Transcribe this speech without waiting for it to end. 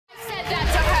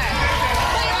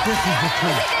This is the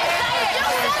truth.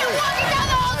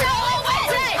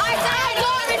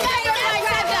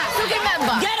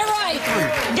 Get it right.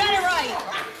 Get it right.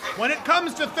 When it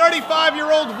comes to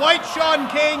 35-year-old white Shaun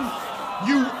King,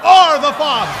 you are the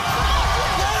father.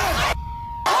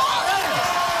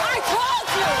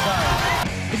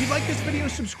 If you'd like this video,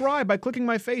 subscribe by clicking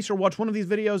my face or watch one of these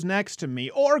videos next to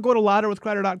me, or go to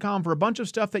louderwithcrowder.com for a bunch of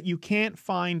stuff that you can't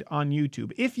find on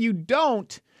YouTube. If you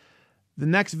don't, the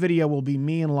next video will be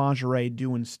me in lingerie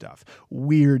doing stuff,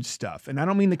 weird stuff. And I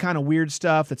don't mean the kind of weird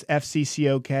stuff that's FCC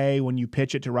okay when you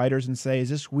pitch it to writers and say, is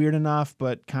this weird enough,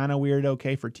 but kind of weird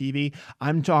okay for TV?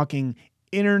 I'm talking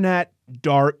internet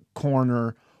dark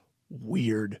corner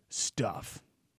weird stuff.